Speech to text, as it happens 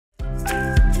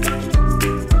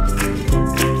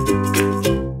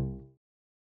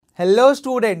Hello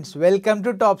students, welcome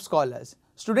to Top Scholars.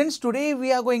 Students, today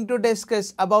we are going to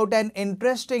discuss about an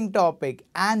interesting topic,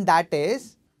 and that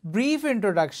is brief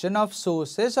introduction of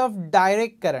sources of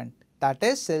direct current, that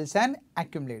is cells and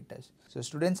accumulators. So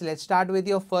students, let's start with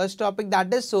your first topic,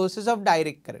 that is sources of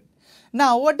direct current.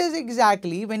 Now what is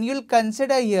exactly, when you will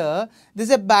consider here, there is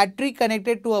a battery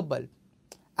connected to a bulb.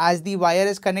 As the wire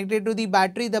is connected to the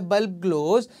battery, the bulb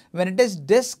glows. When it is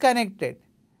disconnected,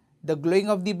 the glowing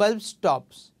of the bulb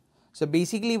stops. So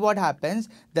basically what happens,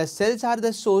 the cells are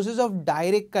the sources of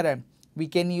direct current. We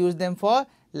can use them for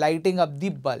lighting up the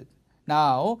bulb.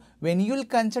 Now when you will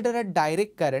consider a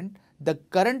direct current, the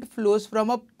current flows from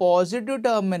a positive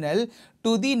terminal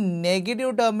to the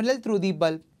negative terminal through the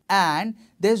bulb. And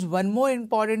there's one more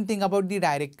important thing about the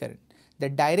direct current. The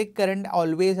direct current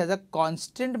always has a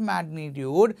constant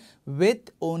magnitude with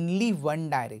only one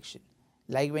direction.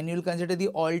 Like when you will consider the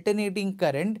alternating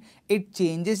current, it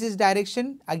changes its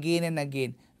direction again and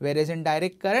again. Whereas in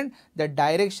direct current, the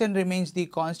direction remains the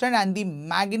constant and the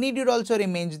magnitude also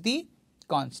remains the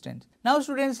constant. Now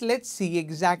students, let's see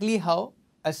exactly how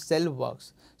a cell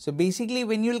works. So basically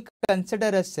when you will consider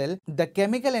a cell, the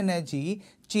chemical energy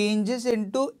changes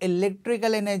into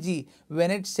electrical energy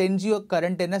when it sends you a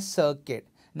current in a circuit.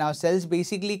 Now cells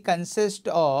basically consist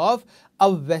of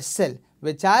a vessel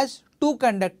which has two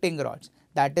conducting rods.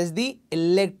 That is the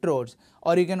electrodes,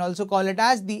 or you can also call it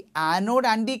as the anode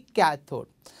and the cathode.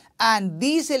 And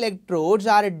these electrodes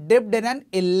are dipped in an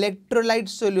electrolyte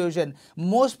solution.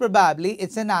 Most probably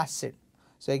it's an acid.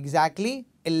 So exactly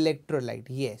electrolyte,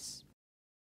 yes.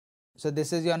 So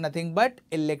this is your nothing but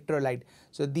electrolyte.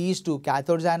 So these two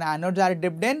cathodes and anodes are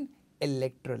dipped in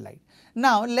electrolyte.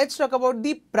 Now let's talk about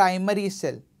the primary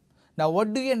cell. Now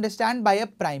what do you understand by a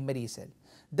primary cell?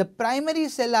 The primary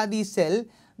cell are the cell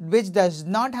which does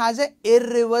not has an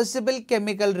irreversible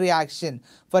chemical reaction.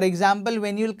 For example,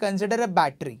 when you will consider a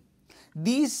battery,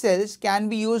 these cells can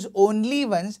be used only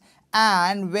once,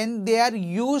 and when they are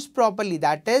used properly,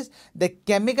 that is the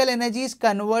chemical energy is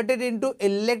converted into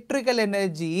electrical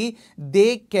energy,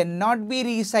 they cannot be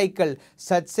recycled.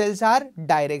 Such cells are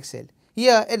direct cell.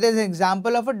 Here it is an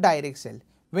example of a direct cell.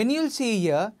 When you will see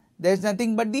here, there is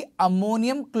nothing but the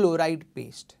ammonium chloride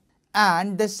paste.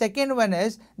 And the second one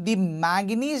is the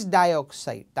manganese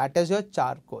dioxide, that is your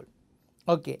charcoal.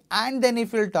 Okay, and then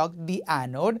if you will talk the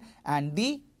anode and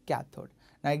the cathode.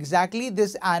 Now exactly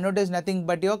this anode is nothing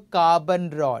but your carbon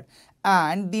rod,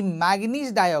 and the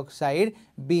manganese dioxide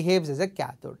behaves as a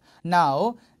cathode.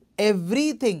 Now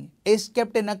everything is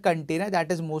kept in a container,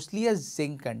 that is mostly a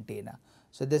zinc container.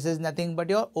 So this is nothing but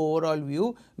your overall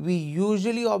view. We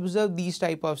usually observe these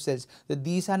type of cells. So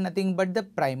these are nothing but the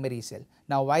primary cell.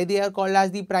 Now why they are called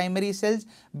as the primary cells?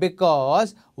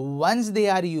 Because once they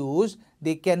are used,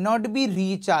 they cannot be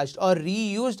recharged or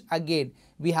reused again.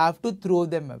 We have to throw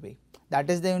them away. That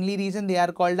is the only reason they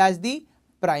are called as the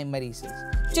primary cells.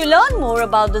 To learn more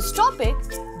about this topic,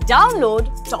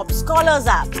 download Top Scholars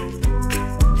app.